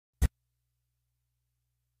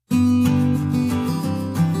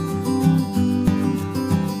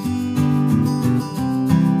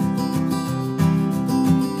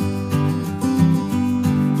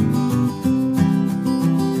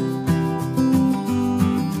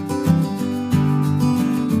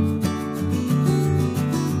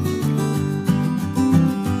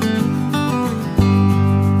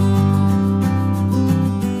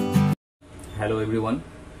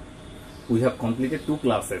We have completed 2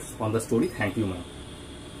 classes on the story Thank You Ma'am.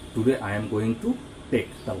 Today I am going to take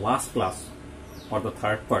the last class or the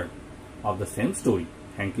third part of the same story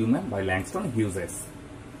Thank You Ma'am by Langston Hughes.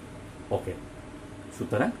 Okay.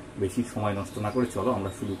 সুতরাং বেশি সময় নষ্ট না করে চলো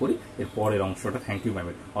আমরা শুরু করি এর পরের অংশটা থ্যাংক ইউ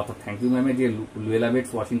ম্যামের। অর্থাৎ থ্যাংক ইউ ম্যামের যে লুয়েলা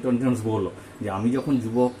বেটস ওয়াশিংটন জোন্স বলল যে আমি যখন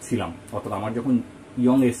যুবক ছিলাম, অর্থাৎ আমার যখন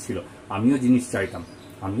ইয়ং এজ ছিল, আমিও জিনিস চাইতাম,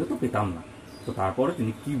 আমিও তো পেতাম না। তো তারপরে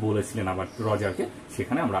তিনি কি বলেছিলেন আবার রজারকে,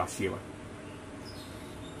 সেখানে আমরা আসি এবার।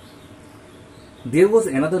 There was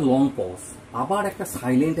another long pause. আবার একটা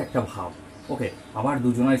সাইলেন্ট একটা ভাব। ওকে, আবার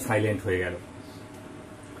দুজনাই সাইলেন্ট হয়ে গেল।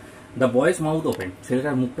 দ্য বয়েজ মাউথ ওপেন,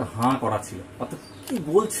 ছেলেটার মুখটা হাঁ করা ছিল। অর্থাৎ কি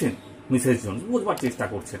বলছেন মিসেস জোন্স বুঝবার চেষ্টা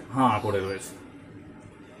করছেন, হাঁ করে রয়েছে।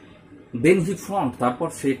 দেন হি ফ্রন্ট, তারপর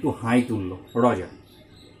সে একটু হাই তুলল Roger.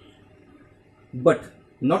 But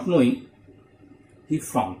not knowing he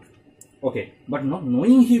front. Okay, but not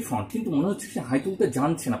knowing he front, কিন্তু মনে হচ্ছে সে হাই তুলতে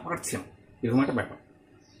জানছে না, পারছে না, এরকম একটা ব্যাপার।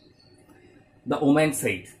 দ্য ওম্যান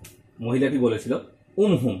সেইড, মহিলাটি বলেছিল,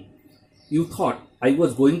 হুম you thought I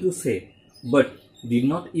was going to say but did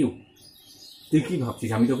not you. তুই কি ভাবছিস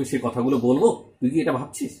আমি তোকে সে কথাগুলো বলবো, তুই কি এটা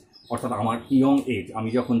ভাবছিস? অর্থাৎ আমার ইয়ং এজ, আমি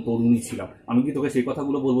যখন তরুণী ছিলাম, আমি কি তোকে সেই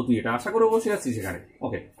কথাগুলো বলবো, তুই এটা আশা করে বসে আছিস সেখানে?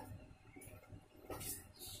 ওকে,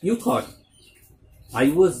 you thought I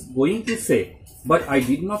was going to say but I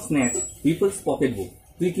did not snatch people's pocket book.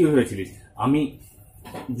 তুই কি ভেবেছিলিস আমি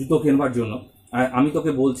জুতো কেনবার জন্য আমি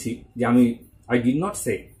তোকে বলছি যে I did not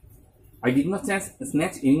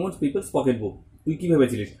snatch anyone's people's pocket book. তুই কি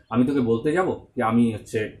ভেবেছিলিস আমি তোকে বলতে যাব যে আমি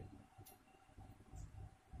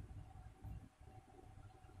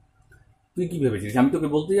তুই কি ভেবেছিলিস আমি তোকে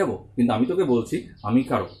বলতে যাব, কিন্তু আমি তোকে বলছি আমি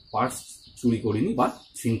কারো পার্স চুরি করিনি বা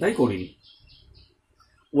ছিনতাই করিনি।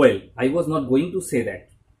 Well, I was not going to say that.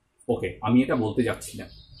 ওকে, আমি এটা বলতে যাচ্ছি না।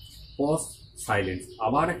 পজ, সাইলেন্স,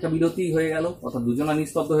 আবার একটা বিরতি হয়ে গেল, অর্থাৎ দুজনা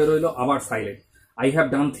নিস্তব্ধ হয়ে রইল, আবার silent. I have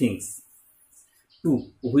done things to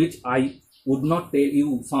which I would not tell you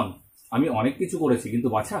সন। আমি অনেক কিছু করেছি, কিন্তু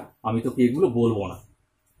বাছা আমি তোকে এগুলো বলবো না।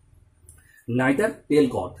 নাইদার টেল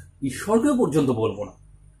গড, ঈশ্বরকেও পর্যন্ত বলবো না।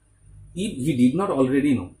 If he did not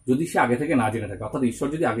already no, যদি সে আগে থেকে না জেনে থাকে, অর্থাৎ ঈশ্বর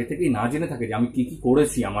যদি আগে থেকেই না জেনে থাকে যে আমি কি কি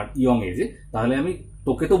করেছি আমার ইয়ং এজে, তাহলে আমি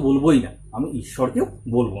তোকে তো বলবোই না, আমি ঈশ্বরকেও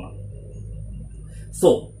বলবো না। So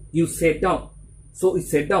you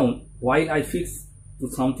set down while I fix to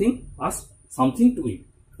something to eat.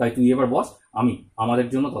 তাই তুই এবার বস, আমি আমাদের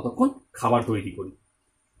জন্য ততক্ষণ খাবার তৈরি করি।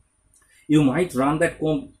 You might run that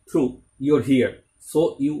comb through your hair so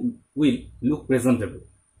you will look presentable.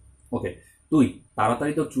 ওকে, তুই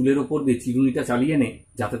তাড়াতাড়ি তোর চুলের ওপর দিয়ে চিরুনিটা চালিয়ে নে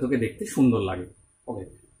যাতে তোকে দেখতে সুন্দর লাগে। ওকে,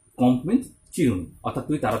 কম্ব মিন্স চিরুনি, অর্থাৎ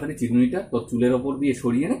তুই তাড়াতাড়ি চিরুনিটা তোর চুলের ওপর দিয়ে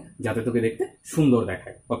সরিয়ে নে যাতে তোকে দেখতে সুন্দর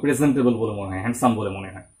দেখায় বা প্রেজেন্টেবল বলে মনে হয়, হ্যান্ডসাম বলে মনে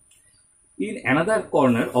হয়। In another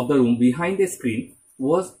corner of the room behind the screen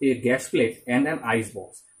was a gas plate and an ice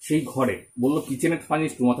box. সেই ঘরে বললো কিচেনের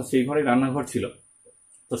ফার্নিশড রুম, অর্থাৎ সেই ঘরে রান্নাঘর ছিল।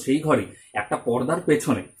 তো সেই ঘরে একটা পর্দার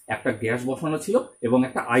পেছনে একটা গ্যাস বসানো ছিল এবং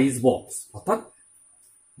একটা আইস বক্স, অর্থাৎ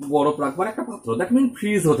বরফ রাখবার একটা পাত্র, দ্যাট মিন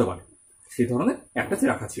ফ্রিজ হতে পারে, সেই ধরনের একটা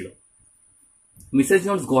রাখা ছিল। Mrs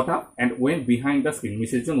Jones got up and went behind the screen.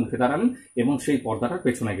 Mrs Jones উঠে দাঁড়ালেন এবং সেই পর্দাটার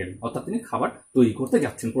পেছনে গেলেন, অর্থাৎ তিনি খাবার তৈরি করতে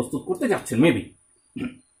যাচ্ছেন, প্রস্তুত করতে যাচ্ছেন maybe.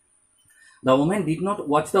 The woman did not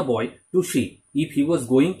watch the boy to see if he was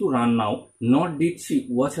going to run now, nor did she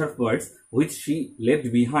watch her purse which she left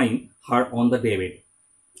behind her on the bed.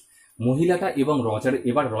 মহিলাটা এবং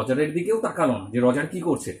রজারের দিকেও তাকালো না যে Roger কি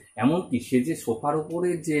করছে, এমনকি সে যে সোফার উপরে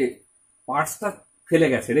যে পার্সটা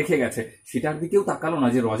রেখে গেছে সেটার দিকেও তাকালো না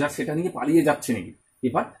যে রজার সেটা নিয়ে পালিয়ে যাচ্ছে নাকি।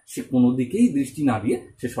 এবার সে কোনো দিকেই দৃষ্টি না দিয়ে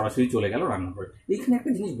সে সরাসরি চলে গেল রান্নাঘরে। এইখানে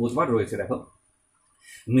একটা জিনিস বোঝবার রয়েছে, দেখো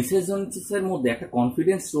মিসেস জোন্সের মধ্যে একটা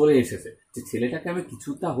কনফিডেন্স চলে এসেছে যে ছেলেটাকে আমি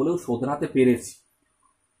কিছুটা হলেও শোধরাতে পেরেছি।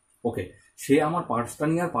 ওকে, সে আমার পার্সটা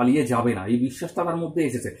নিয়ে আর পালিয়ে যাবে না, এই বিশ্বাসটা তার মধ্যে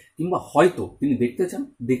এসেছে। কিংবা হয়তো তিনি দেখতে চান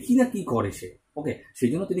দেখি না কি করে সে। ওকে, সেই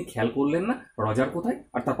জন্য তিনি খেয়াল করলেন না রজার কোথায়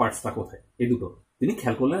আর তার পার্সটা কোথায়, এই দুটো তিনি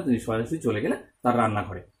খেয়াল করলেন না, তিনি সরাসরি চলে গেলেন তার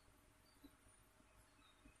রান্নাঘরে।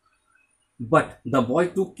 But the boy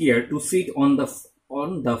took care two seat on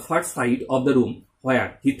the far side of the room where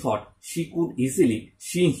he thought she could easily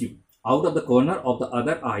see him out of the corner of the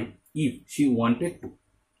other eye if she wanted to.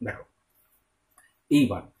 দেখো,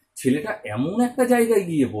 এইবার ছেলেটা এমন একটা জায়গায়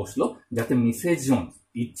গিয়ে বসলো যাতে Mrs Jones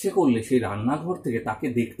ইচ্ছে করলে সেই রান্নাঘর থেকে তাকে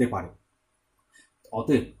দেখতে পারে।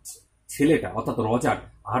 অতএব ছেলেটা অর্থাৎ রজার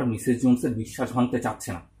আর মিসেস জোন্সের বিশ্বাস ভাঙতে চাচ্ছে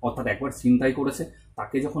না। অর্থাৎ একবার চিন্তাই করেছে,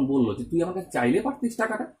 তাকে যখন বললো যে তুই আমাকে চাইলে পারতিস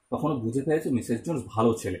টাকাটা, তখনও বুঝে ফেলেছে মিসেস জোন্স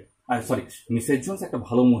ভালো ছেলে, মিসেস জোন্স একটা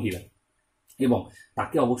ভালো মহিলা এবং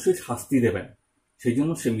তাকে অবশ্যই শাস্তি দেবেন। সেই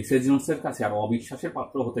জন্য সে মিসেস জোন্সের কাছে আর অবিশ্বাসের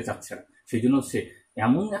পাত্র হতে চাচ্ছে না। সেই জন্য সে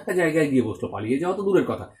এমন একটা জায়গায় গিয়ে বসলো, পালিয়ে যাওয়া তো দূরের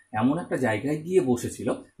কথা, এমন একটা জায়গায় গিয়ে বসেছিল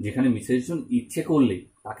যেখানে মিসেস জন ইচ্ছে করলেই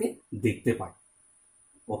তাকে দেখতে পায়।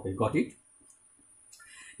 ওকে, got it?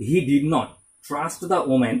 He did not trust the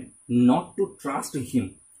woman not to trust him.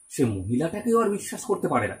 সে মহিলাটাকেও আর বিশ্বাস করতে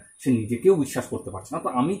পারে না, সে নিজেকেও বিশ্বাস করতে পারছে না। তো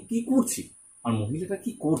আমি কি করছি আর মহিলাটা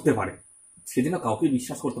কি করতে পারে সেদিনও কাউকে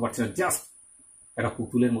বিশ্বাস করতে পারছে না, জাস্ট একটা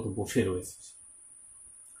পুতুলের মতো বসে রয়েছে।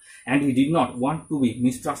 And he did not want to B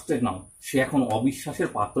মিসট্রাস্টেড নাও। সে এখন অবিশ্বাসের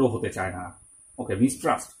পাত্র হতে চায় না। ওকে,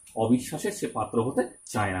 মিসট্রাস্ট, অবিশ্বাসের সে পাত্র হতে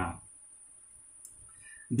চায় না।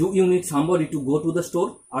 Do you need somebody to go to the store?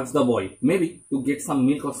 Asked the boy, maybe to get some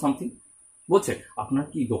milk or something. বলছে আপনার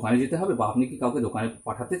কি দোকানে যেতে হবে, বা আপনি কি কাউকে দোকানে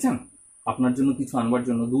পাঠাতে চান আপনার জন্য কিছু আনবার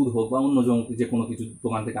জন্য, দুধ হোক বা অন্য যে কোনো কিছু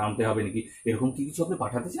দোকান থেকে আনতে হবে নাকি, এরকম কি কিছু আপনি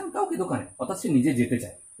পাঠাতে চান কাউকে দোকানে? অর্থাৎ সে নিজে যেতে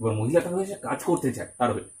চায়, এবার মহিলাটা হয়ে সে কাজ করতে চায় তার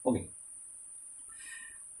হয়ে। ওকে,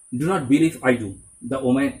 do not believe I do, the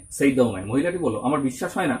woman সেই দ্য ওম্যান। মহিলাটি বললো আমার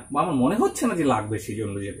বিশ্বাস হয় না বা আমার মনে হচ্ছে না যে লাগবে সেই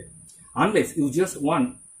জন্য যেতে। Unless you just want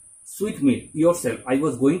sweet milk your self, I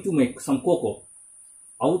was going to make some cocoa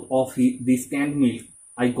out of this ক্যান্ড milk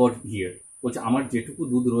I got here. বলছে আমার যেটুকু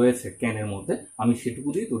দুধ রয়েছে ক্যানের মধ্যে আমি সেটুকু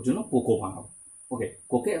দিয়ে তোর জন্য কোকো বানাবো। ওকে,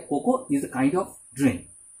 cocoa is a kind of drink.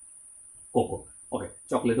 Cocoa, okay,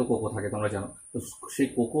 চকলেটও cocoa থাকে তোমরা জানো। তো সেই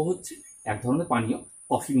কোকো হচ্ছে এক ধরনের পানীয়,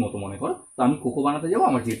 কফির মতো মনে করো। তো আমি কোকো বানাতে যাবো,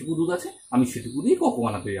 আমার যেটুকু দুধ আছে আমি সেটুকু দিয়ে কোকো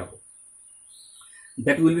বানাতে যাবো।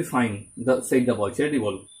 দ্যাট উইল বি ফাইন, সেই দ্য বয়। ছেলেটি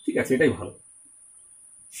বল ঠিক আছে, এটাই ভালো।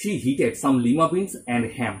 She heated some lima beans and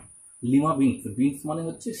Ham. Lima beans, beans মানে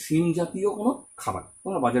হচ্ছে শিম জাতীয় কোনো খাবার,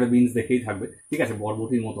 তোমরা বাজারে বিনস দেখেই থাকবে, ঠিক আছে,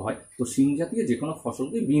 বরবটির মতো হয়। তো শিম জাতীয় যে কোনো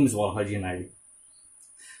ফসলকে বিনস বলা হয় জেনারেলি।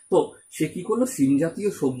 তো সে কি করলো, শিম জাতীয়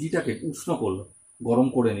সবজিটাকে উষ্ণ করলো, গরম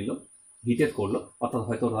করে নিল, হিটেড করলো, অর্থাৎ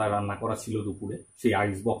হয়তো রান্না করা ছিল দুপুরে সেই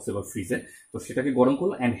আইস বক্সে বা ফ্রিজে, তো সেটাকে গরম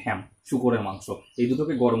করলো। অ্যান্ড হ্যাম, শুকরের মাংস, এই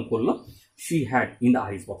দুটোকে গরম করলো। She had in the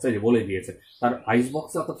ice box, এই যে বলে দিয়েছে তার আইস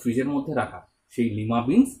বক্সে অর্থাৎ ফ্রিজের মধ্যে রাখা সেই লিমা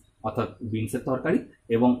বিনস অর্থাৎ বিনসের তরকারি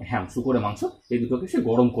এবং হ্যাম শুকরের মাংস, এই দুটোকে সে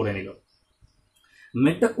গরম করে নিল।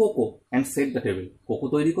 Made the cocoa and set the table, cocoa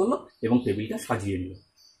তৈরি করলো এবং টেবিলটা সাজিয়ে নিল।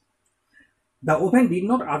 The woman did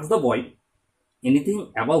not ask the boy anything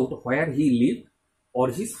about where he live or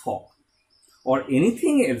his ফক or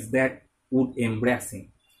anything else that would embrace হিম।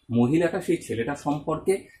 মহিলাটা সেই ছেলেটা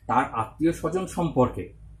সম্পর্কে, তার আত্মীয় স্বজন সম্পর্কে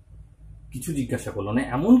কিছু জিজ্ঞাসা করলো না,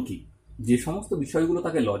 এমনকি যে সমস্ত বিষয়গুলো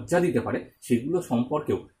তাকে লজ্জা দিতে পারে সেগুলো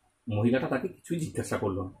সম্পর্কেও মহিলাটা তাকে কিছুই জিজ্ঞাসা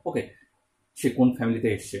করলো না। ওকে, সে কোন ফ্যামিলিতে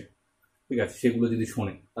এসছে, ঠিক আছে, সেগুলো যদি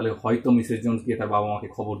শোনে তাহলে হয়তো মিসেস জোন্স গিয়ে তার বাবা মাকে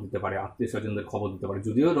খবর দিতে পারে, আত্মীয় স্বজনদের খবর দিতে পারে,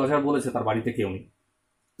 যদিও রজার বলেছে তার বাড়িতে কেউ নেই।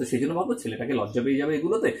 তো সেই জন্য ভাবলো ছেলেটাকে লজ্জা পেয়ে যাবে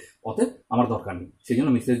এগুলোতে, অতএব আমার দরকার নেই। সেই জন্য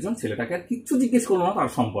মিসেস জোন্স ছেলেটাকে আর কিচ্ছু জিজ্ঞেস করলো না তার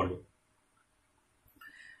সম্পর্কে।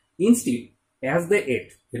 ইনস্টিড অ্যাজ দে এট,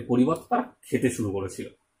 এর পরিবর্তে তারা খেতে শুরু করেছিল।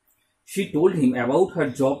 She told him about her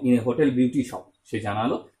job in a hotel beauty shop, সে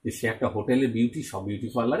জানালো যে সে একটা হোটেলের বিউটি শপ, বিউটি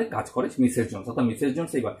পার্লারে কাজ করে মিসেস জোন্স। অর্থাৎ মিসেস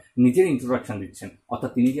জোন্স এবার নিজের ইন্ট্রোডাকশন দিচ্ছেন,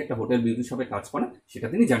 অর্থাৎ তিনি যে একটা হোটেল বিউটি শপে কাজ করেন সেটা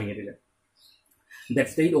তিনি জানিয়ে দিলেন। দ্যাট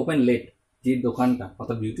স্টেইড ওপেন লেট, যে দোকানটা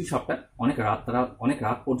অর্থাৎ বিউটি শপটা অনেক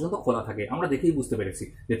রাত পর্যন্ত খোলা থাকে। আমরা দেখেই বুঝতে পেরেছি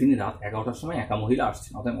যে তিনি রাত 11টার সময় একা মহিলা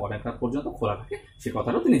আসছেন, অর্থাৎ অনেক রাত পর্যন্ত খোলা থাকে, সে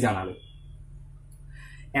কথাটাও তিনি জানালেন।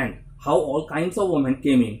 And how all kinds of women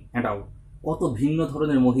came in and out, কত ভিন্ন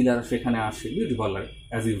ধরনের মহিলারা সেখানে আসে বিউটি পার্লারে,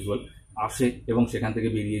 অ্যাজ ইউজুয়াল আসে এবং সেখান থেকে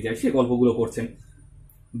বেরিয়ে যায়, সে গল্পগুলো করছেন।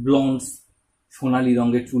 ব্লন্ডস, সোনালি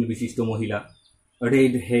রঙের চুল বিশিষ্ট মহিলা,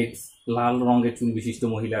 রেড হেডস, লাল রঙের চুল বিশিষ্ট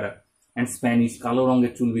মহিলারা, অ্যান্ড স্প্যানিশ, কালো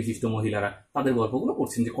রঙের চুল বিশিষ্ট মহিলারা, তাদের গল্পগুলো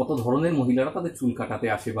করছেন যে কত ধরনের মহিলারা তাদের চুল কাটাতে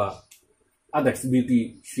আসে বা আদার্স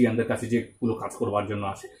বিউটিশিয়ানদের কাছে যেগুলো কাজ করবার জন্য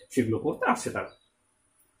আসে সেগুলো করতে আসে তারা।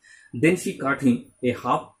 Then she cut him A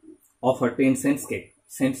half of her 10 cents cake,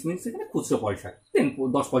 cents means এখানে খুচরো পয়সা,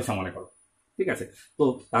 10 পয়সা মনে করো, ঠিক আছে। তো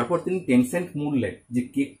তারপর তিনি 10 সেন্ট মূল্যের যে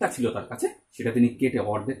কেকটা ছিল তার কাছে সেটা তিনি কেটে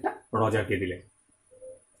অর্ধেকটা রজারকে দিলেন।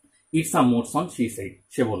 It's some more Son, she said,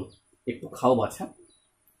 সে বলল একটু খাও বাছা,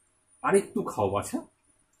 আর একটু খাও বাছা।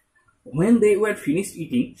 When they were finished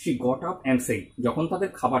eating, she got up and said, যখন তাদের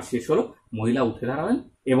খাবার শেষ হলো মহিলা উঠে দাঁড়ালেন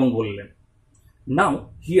এবং বললেন, নাও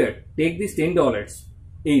হিয়ার টেক দিস $10,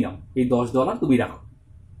 এই নাও এই $10 তুমি রাখো,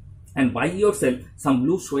 and by your self some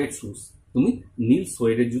blue সোয়েড shoes, তুমি নীল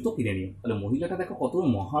সোয়েডের জুতো কিনে নিও। তাহলে মহিলাটা দেখো কত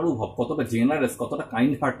মহানুভব, কতটা জেনারেস, কতটা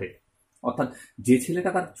কাইন্ড হার্টেড। অর্থাৎ যে ছেলেটা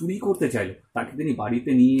তার চুরি করতে চাইলো তাকে তিনি বাড়িতে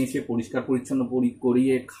নিয়ে এসে পরিষ্কার পরিচ্ছন্ন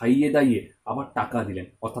করিয়ে খাইয়ে দাইয়ে আবার টাকা দিলেন।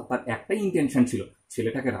 অর্থাৎ তার একটাই ইন্টেনশন ছিল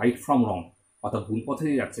ছেলেটাকে রাইট ফ্রম রং, অর্থাৎ ভুল পথে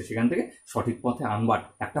যাচ্ছে সেখান থেকে সঠিক পথে আনবার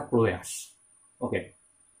একটা প্রয়াস। ওকে,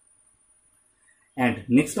 and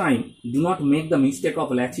next time do not make the mistake of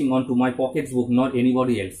latching on to my Pockets book not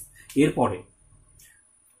anybody else. এরপরে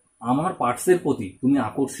আমার পার্টসের প্রতি তুমি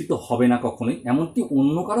আকর্ষিত হবে না কখনোই, এমনকি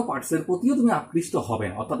অন্য কারো পার্টসের প্রতিও তুমি আকৃষ্ট হবে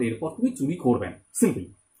না, অর্থাৎ এরপর তুমি চুরি করবে না, সিম্পলি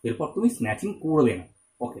এরপর তুমি স্ন্যাচিং করবে না।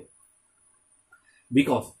 ওকে,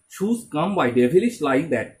 because shoes come by devilish like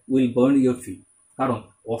that will burn your fit, কারণ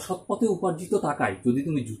অসৎ পথে উপার্জিত টাকায় যদি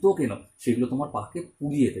তুমি জুতো কেনো সেগুলো তোমার পাকে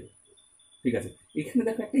পুড়িয়ে দেবে। ঠিক আছে, এখানে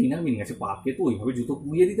দেখো একটা ইনার মিনিং আছে, পাকে তো ওইভাবে জুতো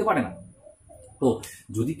পুড়িয়ে দিতে পারে না। তো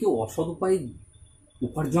যদি কেউ অসৎ উপায়ে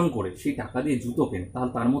উপার্জন করে সেই টাকা দিয়ে জুতো কেনে,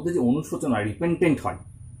 তাহলে তার মধ্যে যে অনুশোচনা, রিপেন্টেন্ট হয়,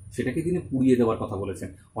 সেটাকে তিনি পুড়িয়ে দেওয়ার কথা বলেছেন।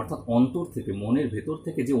 অর্থাৎ অন্তর থেকে, মনের ভেতর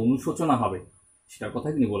থেকে যে অনুশোচনা হবে সেটার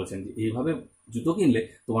কথাই তিনি বলেছেন, যে এইভাবে জুতো কিনলে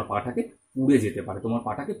তোমার পাটাকে পুড়ে যেতে পারে, তোমার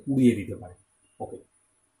পাটাকে পুড়িয়ে দিতে পারে। ওকে,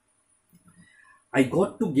 I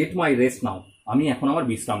got to get my rest নাও, আমি এখন আমার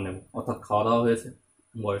বিশ্রাম নেব, অর্থাৎ খাওয়া দাওয়া হয়েছে,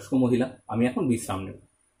 বয়স্ক মহিলা, আমি এখন বিশ্রাম নেব।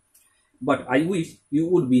 But I wish you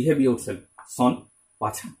would behave your self সন,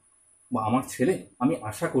 বাছা বা আমার ছেলে, আমি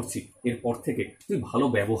আশা করছি এরপর থেকে তুই ভালো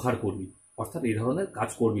ব্যবহার করবি, অর্থাৎ এই ধরনের কাজ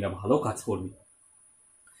করবি না, ভালো কাজ করবি।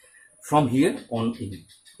 ফ্রম হিয়ার অন ইন,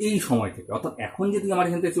 এই সময় থেকে, অর্থাৎ এখন যে তুই আমার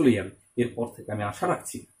এখান থেকে চলে যাবি, এরপর থেকে আমি আশা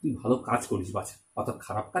রাখছি তুই ভালো কাজ করিস বাছা, অর্থাৎ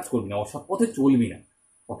খারাপ কাজ করবি না, অসৎ পথে চলবি না।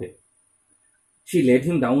 ওকে, she lead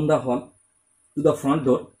him down the hall to the front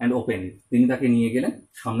door and open it, তিনি তাকে নিয়ে গেলেন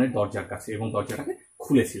সামনের দরজার কাছে এবং দরজাটাকে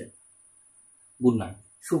খুলেছিলেন। গুড নাইট,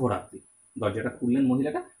 শুভরাত্রি, দরজাটা খুললেন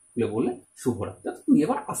মহিলাটা, খুলে বললেন শুভরাত্রি, তুই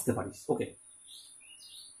এবার আসতে পারিস। ওকে,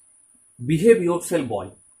 behave your self boy,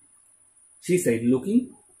 she said looking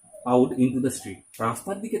out into the street,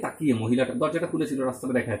 রাস্তার দিকে তাকিয়ে মহিলাটা, দরজাটা খুলেছিল,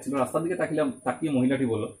 রাস্তাটা দেখা যাচ্ছিল, রাস্তার দিকে তাকিয়ে মহিলাটি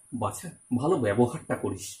বলল, বাচ্চা ভালো ব্যবহারটা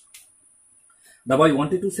করিস। The boy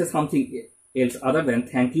wanted to say something else other than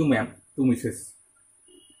thank you ma'am to Mrs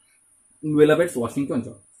লুয়েলাবেটস Washington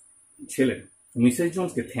Jones, ছেলে মিসেস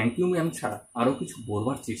জোন্সকে থ্যাংক ইউ ম্যাম ছাড়া আরো কিছু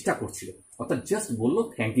বলবার চেষ্টা করছিল, অর্থাৎ জাস্ট বললো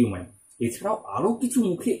থ্যাংক ইউ ম্যাম, এছাড়াও আরো কিছু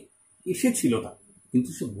মুখে এসেছিল তার, কিন্তু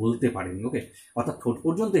সে বলতে পারেনি। ওকে, অর্থাৎ ঠোঁট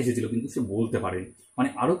পর্যন্ত এসেছিল কিন্তু সে বলতে পারেনি, মানে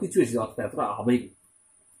আরো কিছু এসেছিল, অর্থাৎ এতটা আবেগ,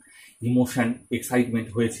 ইমোশন, এক্সাইটমেন্ট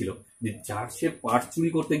হয়েছিল যে যার সে পার্স চুরি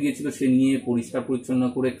করতে গিয়েছিল সে নিয়ে পরিষ্কার পরিচ্ছন্ন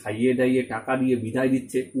করে খাইয়ে দাইয়ে টাকা দিয়ে বিদায়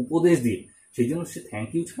দিচ্ছে, উপদেশ দিয়ে, সেই জন্য সে থ্যাংক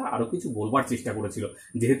ইউ ছাড়া আরো কিছু বলবার চেষ্টা করেছিল।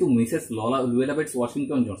 যেহেতু Mrs লুয়েলাবেটস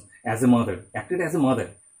Washington Jones as a mother, acted as a mother,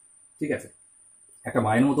 ঠিক আছে, একটা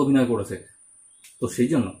মায়ের মতো অভিনয় করেছে, তো সেই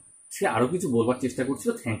জন্য সে আরো কিছু বলবার চেষ্টা করছিল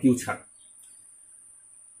থ্যাংক ইউ ছাড়া।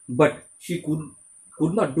 But she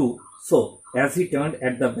could not do so as he turned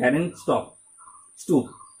at the barren stoop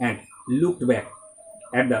and looked back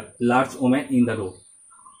at the large woman in the road,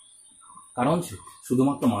 কারণ সে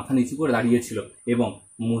শুধুমাত্র মাথা নিচু করে দাঁড়িয়েছিল এবং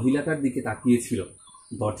মহিলাটার দিকে তাকিয়েছিল,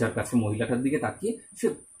 দরজার কাছে মহিলাটার দিকে তাকিয়ে সে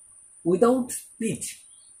উইদাউট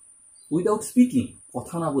স্পিকিং,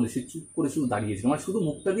 কথা না বলে সে চুপ করে শুধু দাঁড়িয়েছিল, মানে শুধু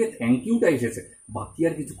মুখটা দিয়ে থ্যাংক ইউটা এসেছে, বাকি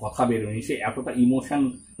আর কিছু কথা বেরোয়নি, সে এতটা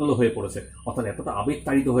ইমোশনাল হয়ে পড়েছে, অর্থাৎ এতটা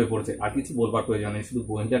আবেগতাড়িত হয়ে পড়েছে, আর কিছু বলবার প্রয়োজন নেই, শুধু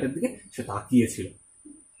মহিলাটার দিকে সে তাকিয়েছিল।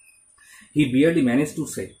 হি বিয়ারলি ম্যানেজ টু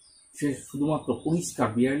সে, সে শুধুমাত্র পরিষ্কার,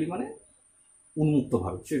 বিয়ারলি মানে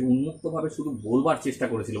উন্মুক্তভাবে, সে উন্মুক্তভাবে শুধু বলবার চেষ্টা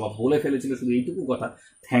করেছিল বা বলে ফেলেছিল শুধু এইটুকু কথা,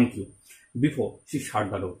 thank you, before she shut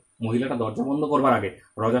the door, মহিলাটা দরজা বন্ধ করবার আগে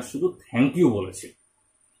রজার শুধু থ্যাংক ইউ বলেছে।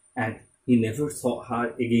 And he never saw her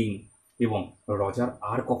again, এবং রজার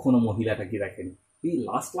আর কখনো মহিলাটাকে দেখেনি। এই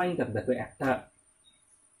লাস্ট লাইনটাতে দেখো একটা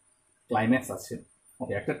ক্লাইম্যাক্স আছে,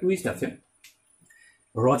 ওকে, একটা টুইস্ট আছে।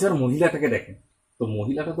 রজার মহিলাটাকে দেখেন, তো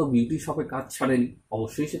মহিলাটা তো বিউটি শপে কাজ ছাড়েনি,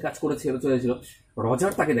 অবশ্যই সে কাজ করে ছেড়ে চলেছিল।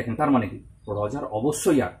 রজার তাকে দেখেন, তার মানে কি রজার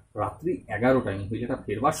অবশ্যই আর রাত্রি 11টায় মহিলাটা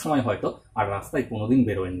ফেরবার সময় হয়তো আর রাস্তায় কোনোদিন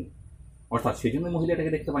বেরোয়নি, অর্থাৎ সেই জন্য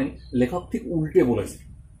মহিলাটাকে দেখতে পাইনি। লেখক ঠিক উল্টে বলেছে।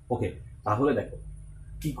 ওকে, তাহলে দেখো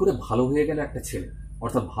কি করে ভালো হয়ে গেল একটা ছেলে,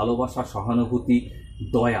 অর্থাৎ ভালোবাসা, সহানুভূতি,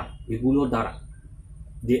 দয়া, এগুলোর দ্বারা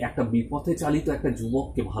যে একটা বিপথে চালিত একটা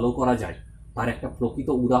যুবককে ভালো করা যায়, তার একটা প্রকৃত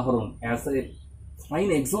উদাহরণ, as a fine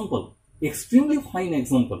example, extremely fine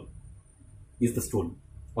example is the story.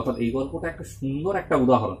 অর্থাৎ এই গল্পটা একটা সুন্দর একটা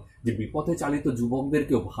উদাহরণ যে বিপথে চালিত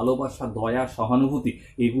যুবকদেরকেও ভালোবাসা, দয়া, সহানুভূতি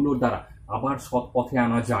এগুলোর দ্বারা আবার সৎ পথে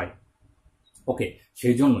আনা যায়। ওকে,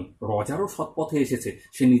 সেই জন্যই রজারও সৎ পথে এসেছে,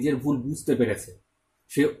 সে নিজের ভুল বুঝতে পেরেছে,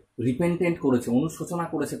 সে রিপেন্টেন্ট করেছে, অনুশোচনা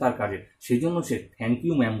করেছে তার কাজে, সেই জন্য সে থ্যাংক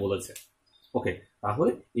ইউ ম্যাম বলেছে। ওকে,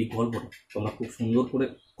 তাহলে এই গল্পটা তোমরা খুব সুন্দর করে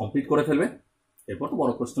কমপ্লিট করে ফেলবে, এরপর তো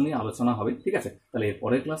বড় প্রশ্ন নিয়ে আলোচনা হবে, ঠিক আছে। তাহলে এর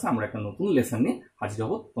পরের ক্লাসে আমরা একটা নতুন লেসন নিয়ে হাজির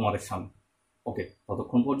হব তোমাদের সামনে। ওকে,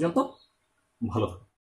 ততক্ষণ পর্যন্ত ভালো থাকো।